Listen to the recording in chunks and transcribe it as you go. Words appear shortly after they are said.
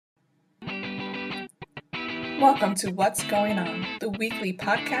Welcome to What's Going On, the weekly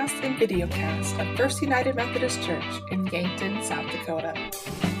podcast and videocast of First United Methodist Church in Yankton, South Dakota.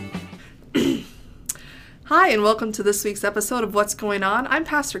 Hi, and welcome to this week's episode of What's Going On. I'm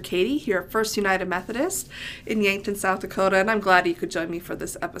Pastor Katie here at First United Methodist in Yankton, South Dakota, and I'm glad you could join me for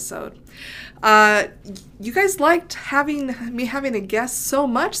this episode. You guys liked having a guest so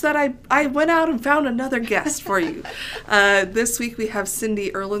much that I went out and found another guest for you. This week we have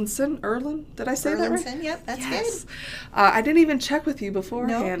Cindy Erlandson. Did I say that right? Erlandson, yep, that's good. I didn't even check with you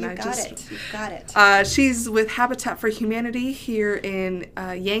beforehand. No, you've got it. She's with Habitat for Humanity here in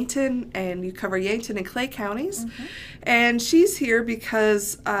Yankton, and you cover Yankton and Clay counties. Mm-hmm. And she's here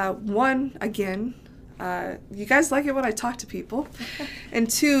because, one, again, you guys like it when I talk to people, and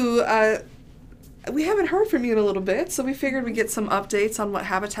two, we haven't heard from you in a little bit, so we figured we'd get some updates on what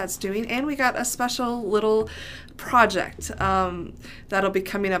Habitat's doing, and we got a special little project that'll be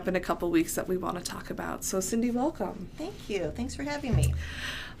coming up in a couple weeks that we want to talk about. So Cindy, welcome. Thank you. Thanks for having me.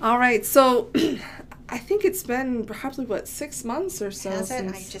 All right, so I think it's been probably, 6 months or so? Has it?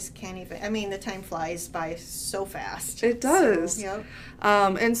 I just can't even, the time flies by so fast. It does. So, yep.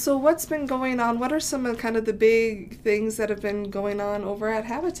 And so what's been going on? What are some of kind of the big things that have been going on over at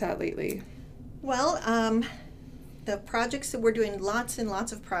Habitat lately? Well, the projects that we're doing, lots and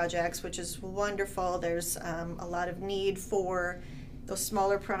lots of projects, which is wonderful. There's a lot of need for those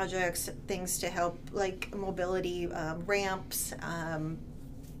smaller projects, things to help like mobility, ramps,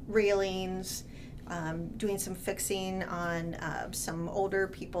 railings, doing some fixing on some older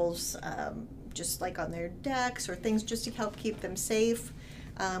people's, just like on their decks or things just to help keep them safe.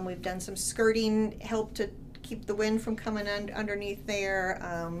 We've done some skirting, help to keep the wind from coming underneath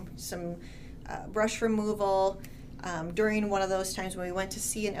there, some brush removal. During one of those times when we went to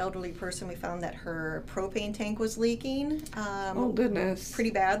see an elderly person, we found that her propane tank was leaking. Oh, goodness.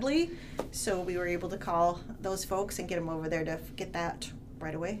 Pretty badly. So we were able to call those folks and get them over there to get that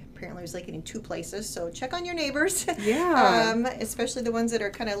right away. Apparently it was leaking in 2 places, so check on your neighbors. Yeah. Especially the ones that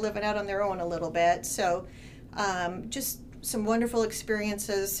are kind of living out on their own a little bit. So just some wonderful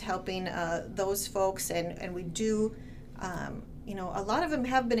experiences helping those folks, and we do a lot of them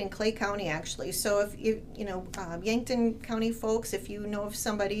have been in Clay County, actually. So if Yankton County folks, if you know of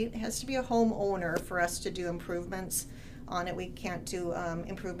somebody, it has to be a homeowner for us to do improvements on it. We can't do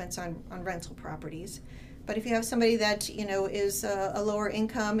improvements on rental properties. But if you have somebody that, is a lower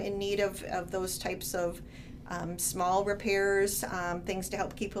income in need of those types of small repairs, things to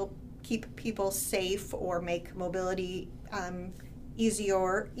help keep people safe or make mobility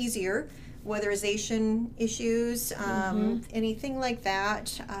easier, weatherization issues, anything like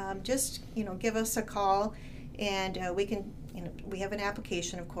that, just give us a call, and we can, we have an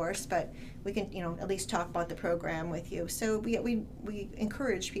application, of course, but we can at least talk about the program with you. So we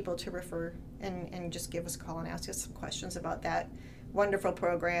encourage people to refer and just give us a call and ask us some questions about that wonderful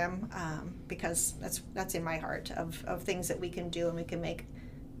program, because that's in my heart of things that we can do, and we can make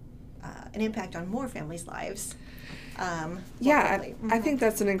an impact on more families' lives. I think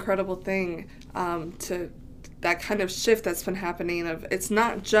that's an incredible thing, to that kind of shift that's been happening of it's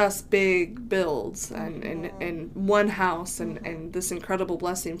not just big builds and one house and this incredible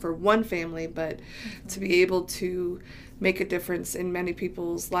blessing for one family, but to be able to make a difference in many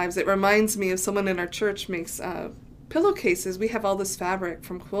people's lives. It reminds me of someone in our church makes pillowcases. We have all this fabric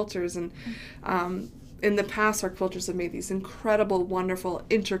from quilters, and in the past, our quilters have made these incredible, wonderful,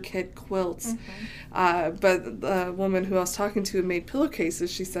 intricate quilts. But the woman who I was talking to who made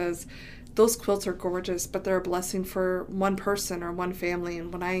pillowcases, she says, those quilts are gorgeous, but they're a blessing for one person or one family.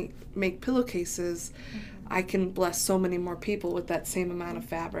 And when I make pillowcases, I can bless so many more people with that same amount of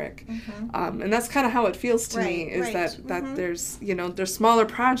fabric. And that's kind of how it feels to me, is that there's, there's smaller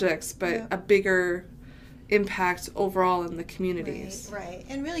projects, but a bigger impact overall in the communities. Right.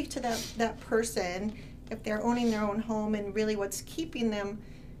 And really to that person, if they're owning their own home, and really what's keeping them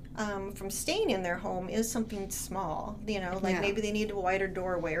from staying in their home is something small, maybe they need a wider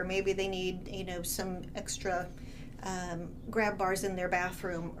doorway, or maybe they need, some extra grab bars in their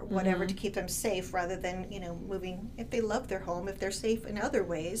bathroom or whatever to keep them safe, rather than, moving. If they love their home, if they're safe in other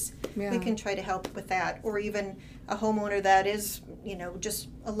ways, we can try to help with that. Or even a homeowner that is, just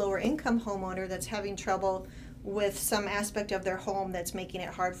a lower income homeowner that's having trouble with some aspect of their home that's making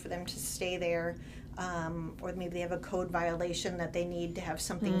it hard for them to stay there. Or maybe they have a code violation that they need to have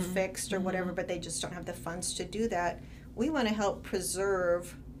something fixed or whatever, but they just don't have the funds to do that. We want to help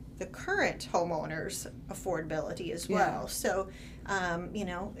preserve the current homeowner's affordability as well. So,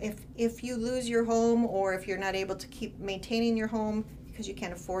 if you lose your home, or if you're not able to keep maintaining your home because you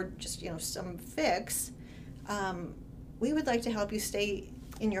can't afford just, some fix, we would like to help you stay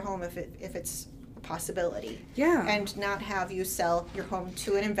in your home if it's possibility. Yeah. And not have you sell your home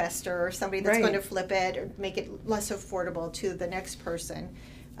to an investor or somebody that's going to flip it or make it less affordable to the next person.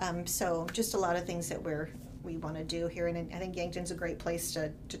 So just a lot of things that we want to do here. And I think Yankton's a great place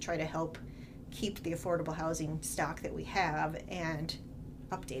to try to help keep the affordable housing stock that we have and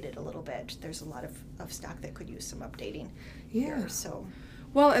update it a little bit. There's a lot of stock that could use some updating here. So,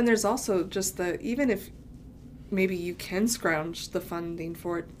 well, and there's also just even if maybe you can scrounge the funding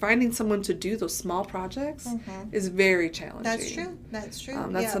for it, finding someone to do those small projects is very challenging. That's true.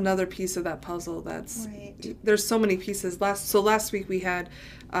 That's another piece of that puzzle. Right. There's so many pieces. Last week we had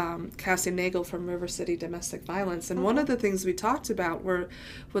Cassie Nagel from River City Domestic Violence, and one of the things we talked about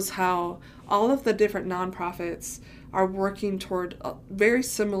was how all of the different nonprofits are working toward very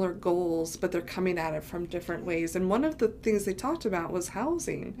similar goals, but they're coming at it from different ways. And one of the things they talked about was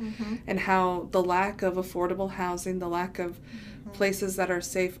housing, and how the lack of affordable housing, the lack of places that are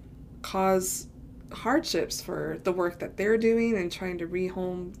safe, cause hardships for the work that they're doing and trying to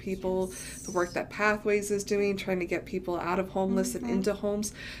rehome people, the work that Pathways is doing, trying to get people out of homeless and into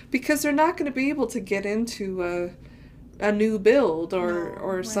homes, because they're not going to be able to get into a new build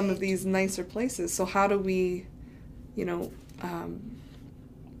or some of these nicer places. So how do we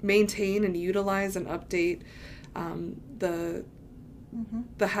maintain and utilize and update the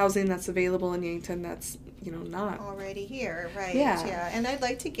housing that's available in Yankton that's not already here, right? Yeah. And I'd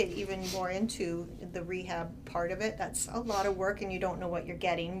like to get even more into the rehab part of it. That's a lot of work, and you don't know what you're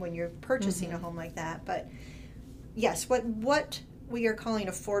getting when you're purchasing a home like that. But yes, what we are calling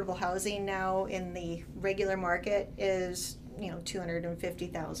affordable housing now in the regular market is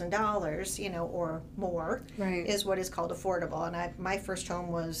 $250,000, or more, is what is called affordable. And my first home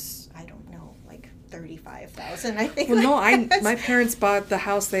was, I don't know, like $35,000, I think. Well, no, my parents bought the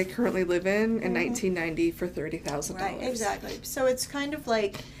house they currently live in 1990 for $30,000. Right, exactly. So it's kind of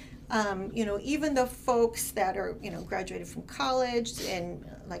like, even the folks that are, graduated from college, and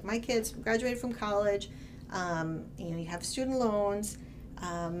like my kids graduated from college, you have student loans,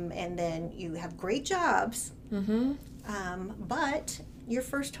 and then you have great jobs. But your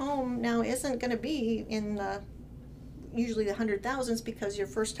first home now isn't going to be in usually the 100,000s, because your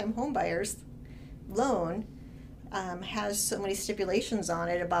first-time home buyer's loan has so many stipulations on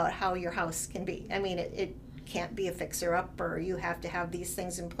it about how your house can be. I mean, it can't be a fixer-upper. You have to have these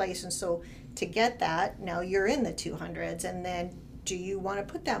things in place, and so to get that, now you're in the 200s, and then do you want to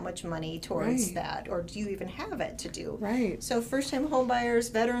put that much money towards that, or do you even have it to do? Right. So first-time home buyers,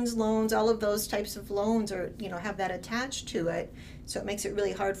 veterans loans, all of those types of loans are, have that attached to it. So it makes it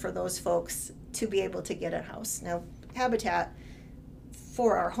really hard for those folks to be able to get a house. Now, Habitat,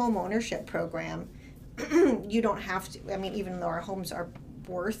 for our home ownership program, you don't have to. I mean, even though our homes are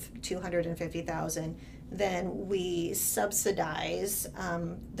worth $250,000, then we subsidize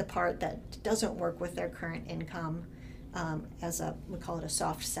the part that doesn't work with their current income. We call it a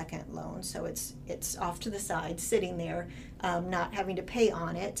soft second loan. So it's off to the side, sitting there, not having to pay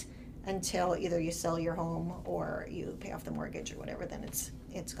on it until either you sell your home or you pay off the mortgage or whatever, then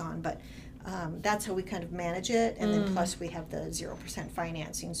it's gone. But that's how we kind of manage it. And then plus we have the 0%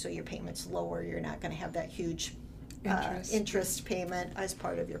 financing, so your payment's lower. You're not going to have that huge interest payment as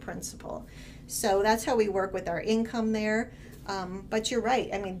part of your principal. So that's how we work with our income there. But you're right.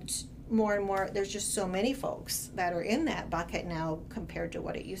 I mean, more and more, there's just so many folks that are in that bucket now compared to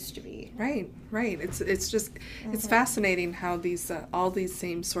what it used to be. Right. It's just it's fascinating how these all these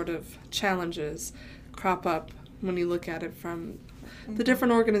same sort of challenges crop up when you look at it from the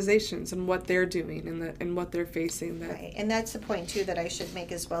different organizations and what they're doing and what they're facing. Right, and that's the point too that I should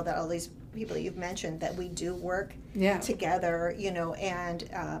make as well, that all these people that you've mentioned, that we do work together, and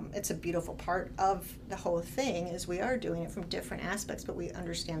it's a beautiful part of the whole thing is we are doing it from different aspects, but we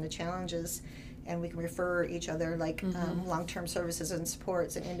understand the challenges, and we can refer each other, like long-term services and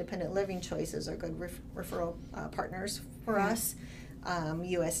supports and independent living choices are good referral partners for us.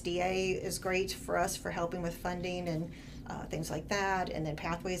 USDA is great for us for helping with funding and things like that. And then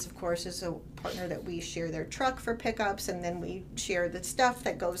Pathways, of course, is a partner that we share their truck for pickups, and then we share the stuff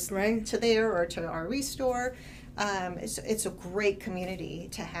that goes to there or to our restore. It's a great community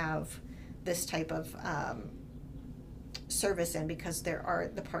to have this type of service in, because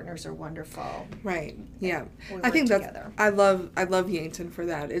the partners are wonderful. Right. Yeah. I think together. I love Yankton for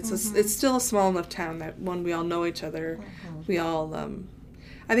that. It's it's still a small enough town that we all know each other. We all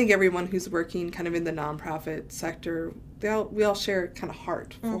I think everyone who's working kind of in the nonprofit sector, we all share kind of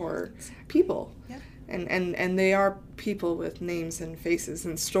heart for people. Yeah. And they are people with names and faces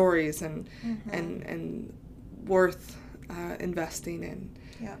and stories and worth investing in.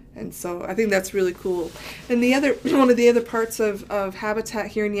 Yeah. And so I think that's really cool. And the other one of the other parts of Habitat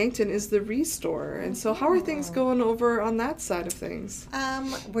here in Yankton is the Restore. And so how are things going over on that side of things?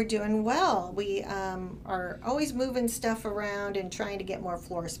 We're doing well. We are always moving stuff around and trying to get more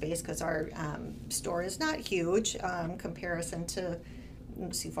floor space because our store is not huge comparison to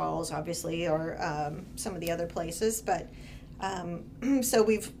Sioux Falls, obviously, or some of the other places. But so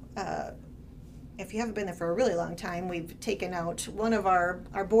we've, if you haven't been there for a really long time, we've taken out one of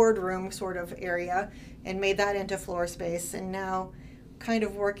our boardroom sort of area and made that into floor space. And now kind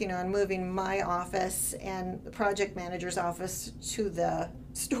of working on moving my office and the project manager's office to the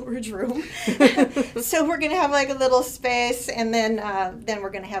storage room. So we're going to have like a little space, and then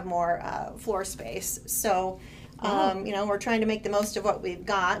we're going to have more floor space. So we're trying to make the most of what we've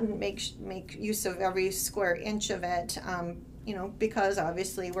got and make use of every square inch of it. Because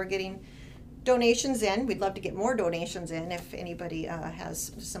obviously we're getting donations in. We'd love to get more donations in if anybody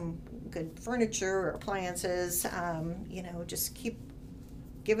has some good furniture or appliances. Just keep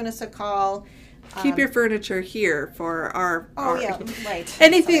giving us a call. Keep your furniture here for our right.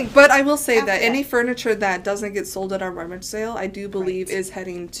 Anything, but I will say that any furniture that doesn't get sold at our rummage sale, I do believe is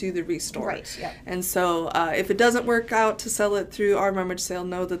heading to the Restore. Right, yeah. And so if it doesn't work out to sell it through our rummage sale,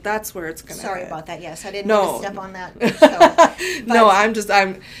 know that that's where it's going to Sorry about that. Yes, I didn't want to step on that. So, no,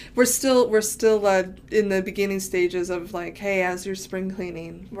 we're still in the beginning stages of like, hey, as you're spring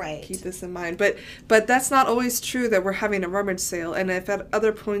cleaning, right, keep this in mind. But that's not always true that we're having a rummage sale. And if at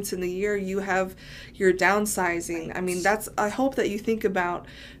other points in the year you have you're downsizing. Right. I mean, I hope that you think about,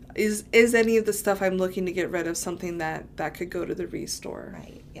 is any of the stuff I'm looking to get rid of something that could go to the Restore?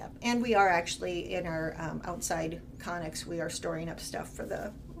 Right, yeah. And we are actually in our outside Connex, we are storing up stuff for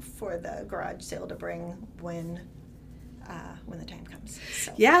the garage sale to bring when the time comes.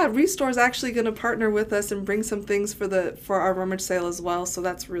 So. Yeah, Restore is actually going to partner with us and bring some things for our rummage sale as well, so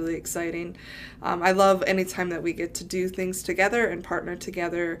that's really exciting. I love anytime that we get to do things together and partner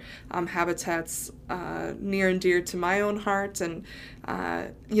together. Habitat's near and dear to my own heart, and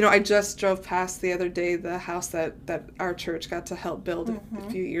I just drove past the other day the house that our church got to help build a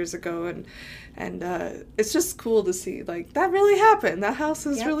few years ago, and it's just cool to see like that really happened. That house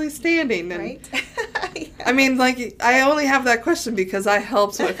is really standing, and right. Yeah. I mean, like, I only have that question because I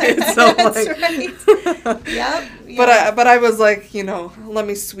helped with it. So that's right. Yep. But I was like, let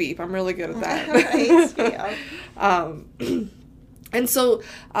me sweep. I'm really good at that. Right. Yeah. And so,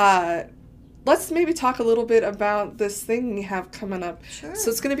 let's maybe talk a little bit about this thing we have coming up. Sure. So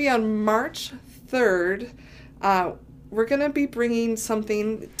it's going to be on March 3rd. We're going to be bringing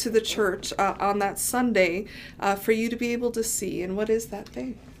something to the church on that Sunday for you to be able to see. And what is that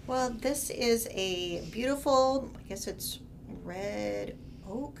thing? Well, this is a beautiful, I guess it's red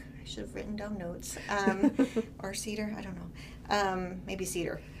oak. I should have written down notes. Or cedar, I don't know. Maybe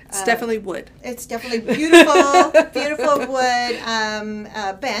cedar. It's definitely wood. It's definitely beautiful, beautiful wood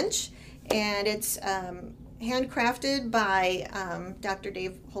bench. And it's handcrafted by Dr.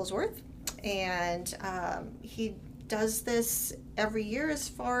 Dave Holsworth. And he does this every year as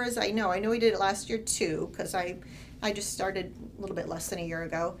far as I know. I know he did it last year too, because I just started a little bit less than a year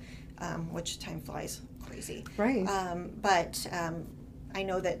ago, which time flies crazy. Right. But I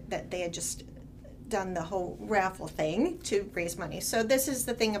know that they had just done the whole raffle thing to raise money. So this is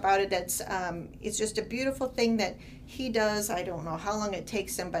the thing about it. It's just a beautiful thing that he does. I don't know how long it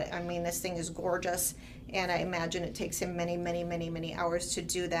takes him, but I mean, this thing is gorgeous. And I imagine it takes him many, many, many, many hours to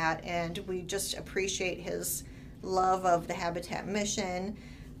do that. And we just appreciate his love of the Habitat mission.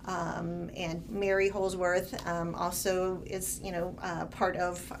 And Mary Holsworth also is,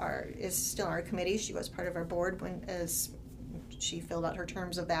 is still on our committee. She was part of our board as she filled out her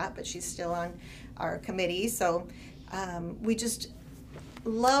terms of that, but she's still on our committee. So we just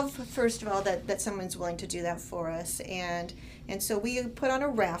love, first of all, that someone's willing to do that for us. And so we put on a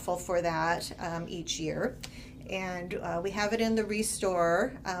raffle for that each year. And we have it in the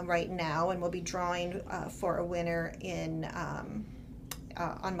Restore right now, and we'll be drawing for a winner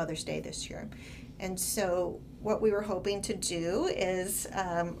on Mother's Day this year. And so what we were hoping to do is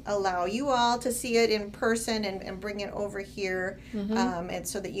allow you all to see it in person and bring it over here, and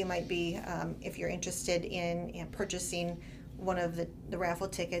so that you might be, if you're interested in purchasing one of the raffle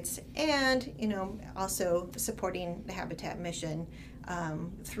tickets, and also supporting the Habitat mission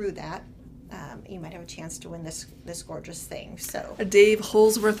through that. You might have a chance to win this gorgeous thing. So a Dave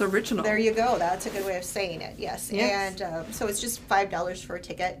Holsworth original. There you go. That's a good way of saying it. Yes. And so it's just $5 for a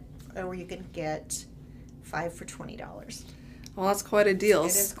ticket, or you can get 5 for $20. Well, that's quite a deal. It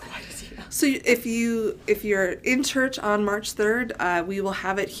is quite a deal. So if you're in church on March 3rd, we will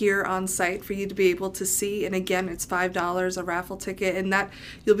have it here on site for you to be able to see. And again, it's $5 a raffle ticket, and that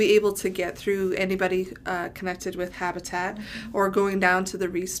you'll be able to get through anybody connected with Habitat or going down to the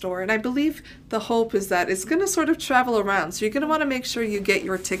Restore. And I believe the hope is that it's going to sort of travel around. So you're going to want to make sure you get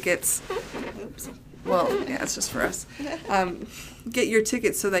your tickets. Oops. Well, yeah, it's just for us. Get your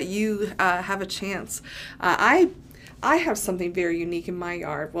tickets so that you have a chance. I have something very unique in my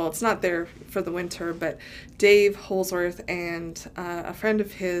yard. Well, it's not there for the winter, but Dave Holsworth and a friend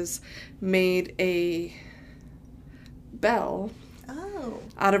of his made a bell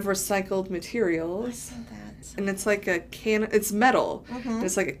out of recycled materials. And it's like it's metal.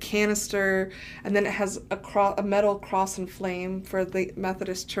 It's like a canister, and then it has a metal cross and flame for the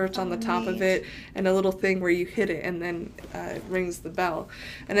Methodist Church on the top of it, and a little thing where you hit it, and then it rings the bell.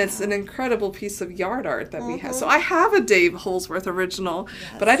 And it's an incredible piece of yard art that we have. So I have a Dave Holsworth original,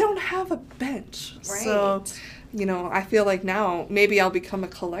 but I don't have a bench. Right. So, I feel like now maybe I'll become a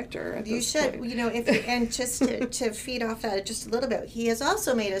collector at this point. You should, and just to feed off that just a little bit, he has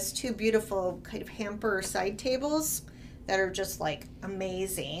also made us 2 beautiful kind of hamper side tables that are just like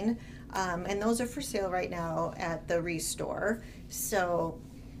amazing. And those are for sale right now at the Restore. So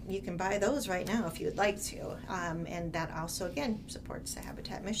you can buy those right now if you would like to. And that also, again, supports the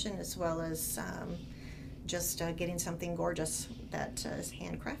Habitat mission as well as just getting something gorgeous that is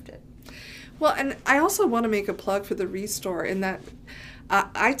handcrafted. Well, and I also want to make a plug for the Restore in that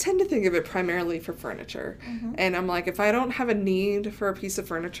I tend to think of it primarily for furniture. And I'm like, if I don't have a need for a piece of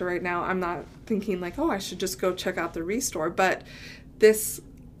furniture right now, I'm not thinking like, I should just go check out the Restore. But this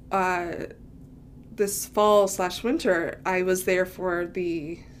fall/winter, I was there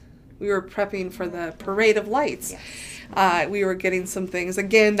we were prepping for the Parade of Lights. Yes. We were getting some things,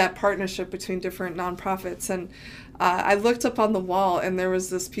 again, that partnership between different nonprofits, and I looked up on the wall and there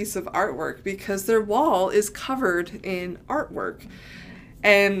was this piece of artwork because their wall is covered in artwork.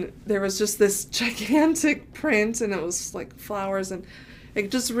 And there was just this gigantic print, and it was like flowers, and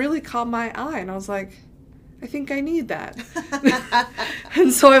it just really caught my eye, and I was like, I think I need that.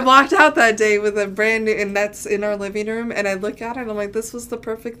 And so I walked out that day with a brand new, and that's in our living room, and I look at it and I'm like, this was the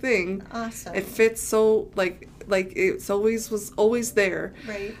perfect thing. Awesome. It fits so like it was always there.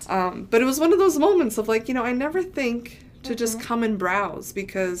 Right. But it was one of those moments of like, I never think to just come and browse,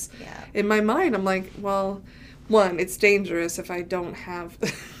 because in my mind I'm like, well, one, it's dangerous if I don't have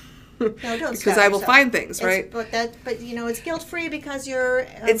No, don't because I will find things, right? But it's guilt-free because you're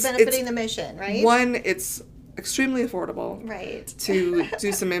benefiting the mission, right? One, it's extremely affordable, right, to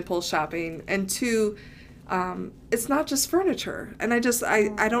do some impulse shopping, and 2, it's not just furniture. And I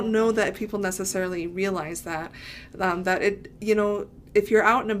don't know that people necessarily realize that it, if you're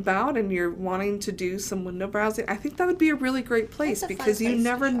out and about and you're wanting to do some window browsing, I think that would be a really great place, because you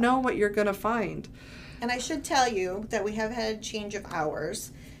never know what you're going to find. And I should tell you that we have had a change of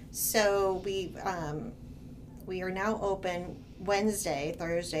hours. So we are now open Wednesday,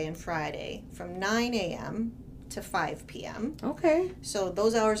 Thursday, and Friday from 9 a.m. to 5 p.m. Okay. So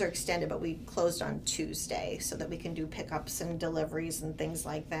those hours are extended, but we closed on Tuesday so that we can do pickups and deliveries and things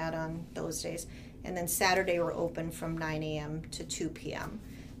like that on those days. And then Saturday we're open from 9 a.m. to 2 p.m.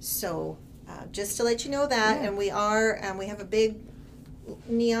 So just to let you know that, and we have a big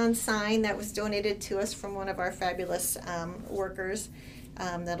neon sign that was donated to us from one of our fabulous workers.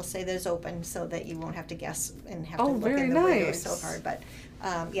 That'll say that it's open, so that you won't have to guess and have to look in the window so hard. But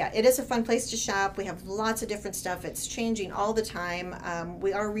it is a fun place to shop. We have lots of different stuff. It's changing all the time.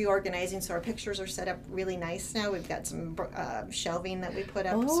 We are reorganizing, so our pictures are set up really nice now. We've got some shelving that we put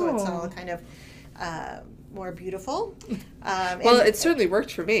up, so it's all kind of more beautiful. Well, it certainly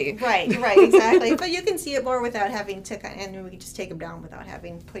worked for me. Right, exactly. But you can see it more without having to, and we can just take them down without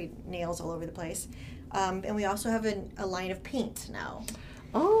having put nails all over the place. And we also have a line of paint now.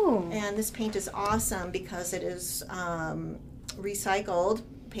 Oh. And this paint is awesome because it is recycled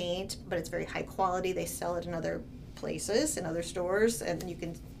paint, but it's very high quality. They sell it in other places, in other stores, and you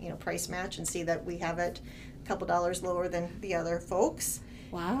can price match and see that we have it a couple dollars lower than the other folks.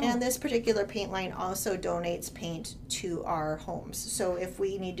 Wow. And this particular paint line also donates paint to our homes. So if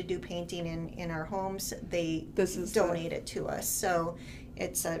we need to do painting in our homes, they donate it to us. So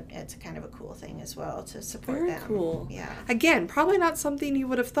it's a kind of a cool thing as well to support them. Very cool. Yeah. Again, probably not something you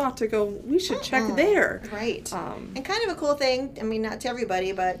would have thought to go, we should check there. Right. And kind of a cool thing, I mean, not to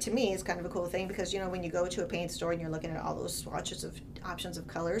everybody, but to me it's kind of a cool thing because, when you go to a paint store and you're looking at all those swatches of options of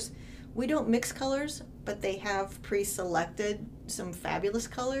colors, we don't mix colors, but they have pre-selected some fabulous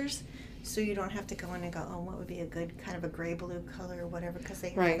colors. So you don't have to go in and go, what would be a good kind of a gray-blue color or whatever, because they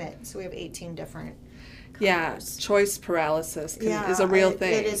have it. So we have 18 different Yeah, choice paralysis is a real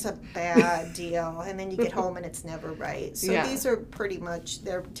thing. It is a bad deal. And then you get home and it's never right. So these are pretty much,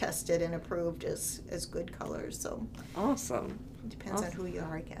 they're tested and approved as good colors. So awesome. Depends on who you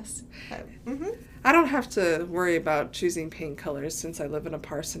are, I guess. But, I don't have to worry about choosing paint colors since I live in a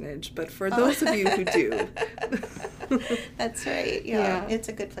parsonage, but for those of you who do. That's right. Yeah, it's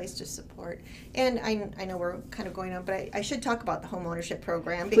a good place to support. And I know we're kind of going on, but I should talk about the home ownership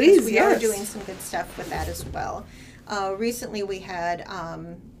program because we are doing some good stuff with that as well. Recently we had,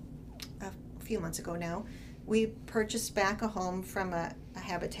 a few months ago now, we purchased back a home from a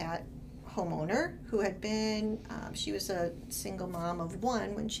Habitat homeowner who had been, she was a single mom of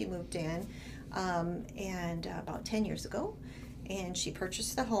one when she moved in, and about 10 years ago, and she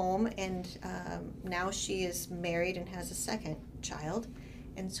purchased the home, and now she is married and has a second child,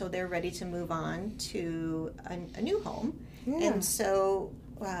 and so they're ready to move on to a new home. And so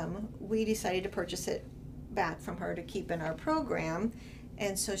we decided to purchase it back from her to keep in our program,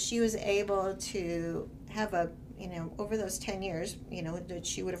 and so she was able to have over those 10 years, that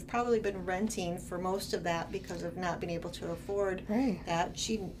she would have probably been renting for most of that because of not being able to afford that.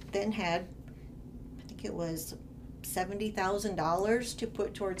 She then had, I think it was $70,000 to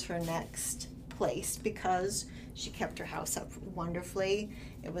put towards her next place because she kept her house up wonderfully.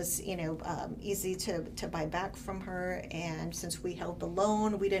 It was, easy to buy back from her, and since we held the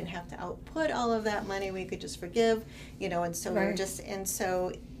loan, we didn't have to output all of that money. We could just forgive, and so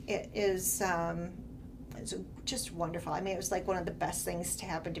so it is. It's just wonderful. I mean, it was like one of the best things to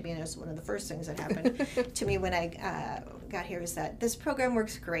happen to me, and it was one of the first things that happened to me when I got here, is that this program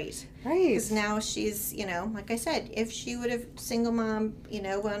works great. Right. Because now she's, like I said, if she would have single mom,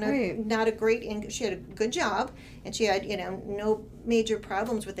 not a great, she had a good job, and she had, no major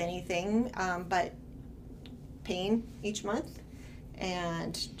problems with anything, but paying each month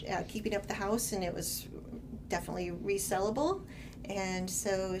and keeping up the house, and it was definitely resellable. And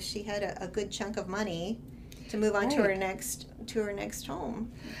so she had a good chunk of money to move on to her next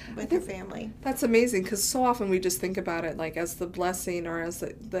home with her family. That's amazing, because so often we just think about it like as the blessing or as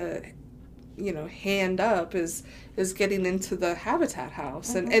the hand up is getting into the Habitat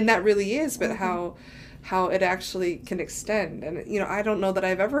house, and that really is, but how it actually can extend. And I don't know that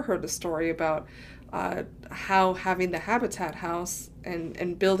I've ever heard a story about how having the Habitat house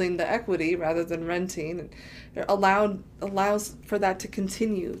and building the equity rather than renting allows for that to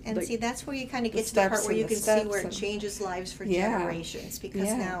continue. And see, that's where you kind of get to the part where you can see where it changes lives for generations.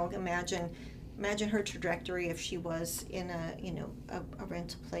 Because now imagine her trajectory if she was in a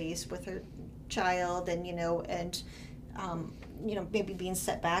rental place with her child, and maybe being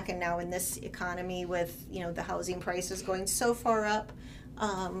set back, and now in this economy with the housing prices going so far up.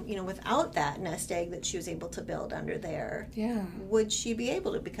 Without that nest egg that she was able to build under there, would she be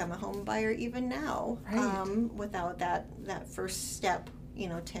able to become a home buyer even now, without that first step,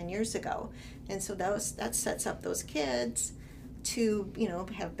 10 years ago? And so that sets up those kids to,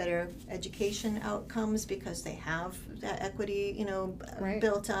 have better education outcomes because they have that equity,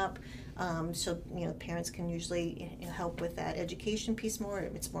 built up. So, parents can usually help with that education piece more.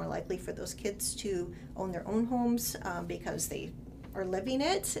 It's more likely for those kids to own their own homes because they are living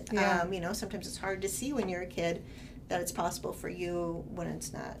it. Sometimes it's hard to see when you're a kid that it's possible for you when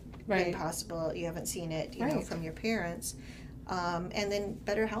it's not really possible. You haven't seen it, from your parents. And then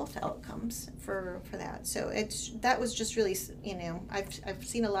better health outcomes for that. So that was just really, I've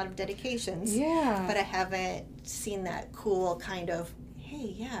seen a lot of dedications, but I haven't seen that cool kind of,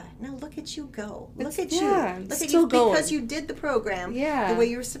 hey, now look at you go. Look at you. Look at you going. Because you did the program the way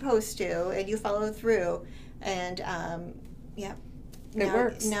you were supposed to, and you followed through, and it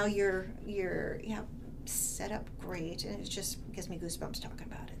works. Now you're set up great, and it just gives me goosebumps talking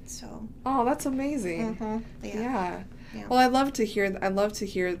about it. So. Oh, that's amazing. Yeah. Well, I love to hear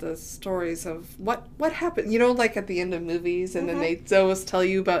the stories of what happened. Like at the end of movies, and then they always tell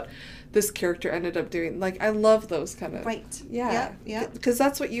you about this character ended up doing. Like, I love those kind of. Right. Yeah. Because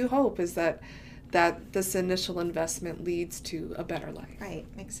that's what you hope, is that this initial investment leads to a better life. Right.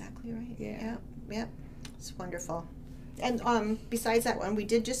 Exactly right. Yeah. Yep. It's wonderful. And besides that one, we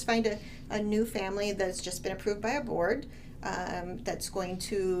did just find a new family that's just been approved by a board that's going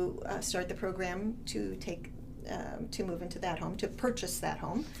to start the program to move into that home, to purchase that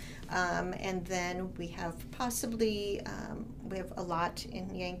home. And then we have we have a lot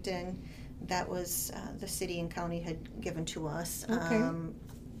in Yankton that was the city and county had given to us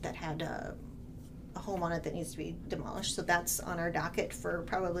that had a home on it that needs to be demolished. So that's on our docket for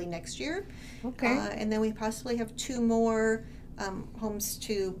probably next year. And then we possibly have 2 more homes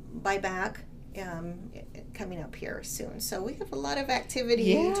to buy back coming up here soon. So we have a lot of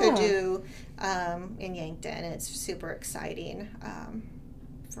activity to do in Yankton. It's super exciting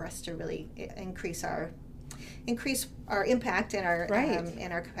for us to really increase our impact and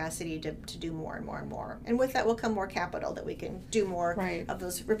our capacity to do more and more and more. And with that will come more capital that we can do more of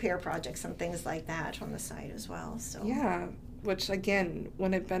those repair projects and things like that on the site as well. So which again,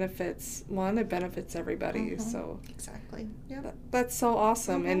 when it benefits one, it benefits everybody. So exactly, that's so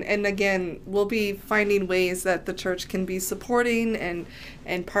awesome. And again, we'll be finding ways that the church can be supporting and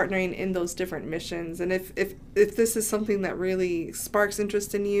partnering in those different missions. And if this is something that really sparks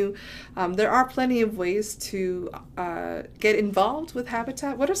interest in you, there are plenty of ways to get involved with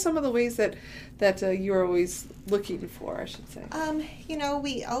Habitat. What are some of the ways that you're always looking for, I should say?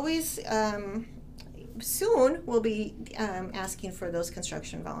 We always soon we'll be asking for those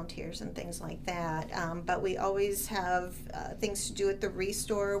construction volunteers and things like that, but we always have things to do at the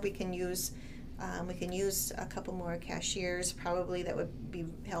restore. We can use a couple more cashiers probably. That would be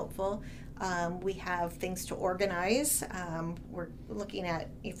helpful. We have things to organize. We're looking at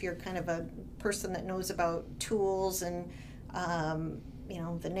if you're kind of a person that knows about tools and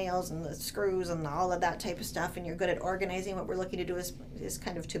the nails and the screws and all of that type of stuff, and you're good at organizing. What we're looking to do is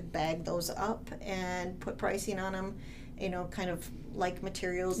kind of to bag those up and put pricing on them, kind of like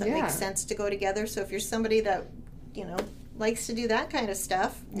materials that make sense to go together. So if you're somebody that, likes to do that kind of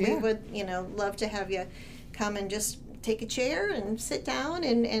stuff, we would, love to have you come and just take a chair and sit down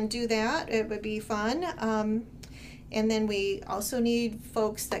and do that. It would be fun. And then we also need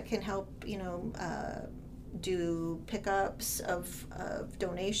folks that can help, do pickups of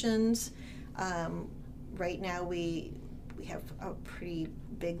donations. Right now we have a pretty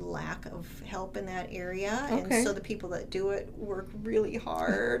big lack of help in that area, and so the people that do it work really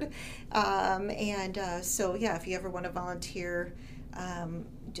hard. So if you ever want to volunteer,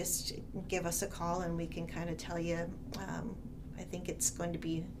 just give us a call and we can kind of tell you. I think it's going to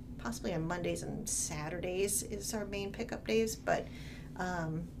be possibly on Mondays and Saturdays is our main pickup days, but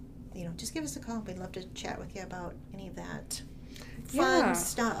just give us a call. We'd love to chat with you about any of that fun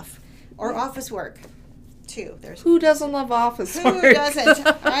stuff. Or office work, too. Who doesn't love office work? Who doesn't?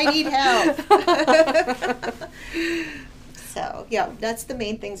 I need help. So, that's the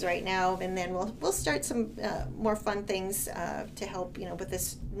main things right now. And then we'll start some more fun things to help, with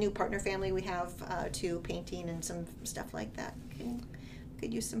this new partner family we have, to painting and some stuff like that.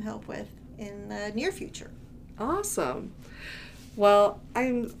 Could use some help with in the near future. Awesome. Well,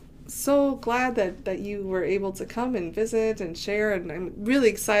 I'm so glad that you were able to come and visit and share, and I'm really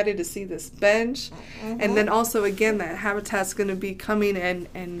excited to see this bench. And then also again that Habitat's going to be coming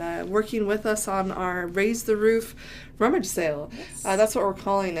and working with us on our Raise the Roof rummage sale. That's what we're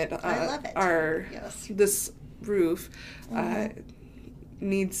calling it. I love it. This roof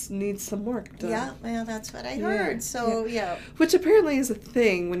needs some work done. Well, that's what I heard. So which apparently is a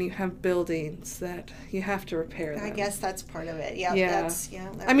thing when you have buildings that you have to repair them. I guess that's part of it.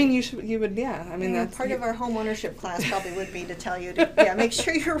 I mean, you would. I mean, that's part of our home ownership class. Probably would be to tell you to make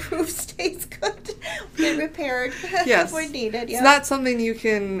sure your roof stays good, get repaired when needed. It's not something you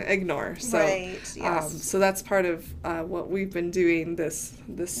can ignore. So, right. Yes. So that's part of what we've been doing this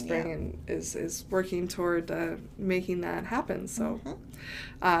spring, and is working toward making that happen. So.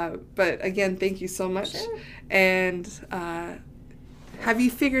 But again, thank you so much. Sure. And have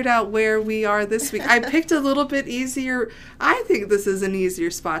you figured out where we are this week? I picked a little bit easier. I think this is an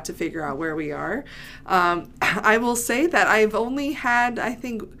easier spot to figure out where we are. I will say that I've only had, I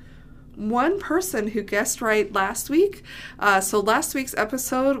think, one person who guessed right last week. So last week's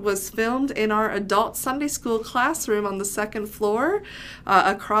episode was filmed in our adult Sunday school classroom on the second floor,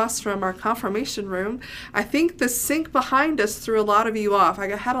 across from our confirmation room. I think the sink behind us threw a lot of you off. I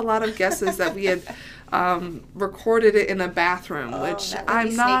had a lot of guesses that we had recorded it in a bathroom, which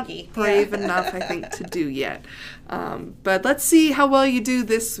I'm not brave enough, I think, to do yet. But let's see how well you do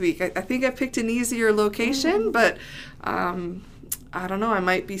this week. I think I picked an easier location, but I don't know. I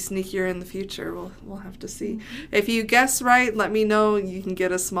might be sneakier in the future. We'll have to see. If you guess right, let me know. You can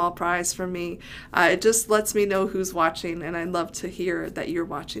get a small prize from me. It just lets me know who's watching, and I'd love to hear that you're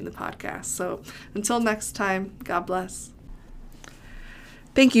watching the podcast. So until next time, God bless.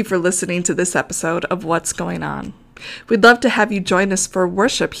 Thank you for listening to this episode of What's Going On. We'd love to have you join us for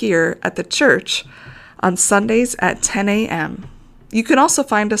worship here at the church on Sundays at 10 a.m. You can also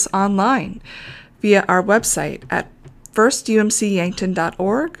find us online via our website at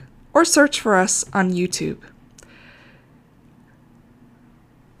firstumcyankton.org or search for us on YouTube.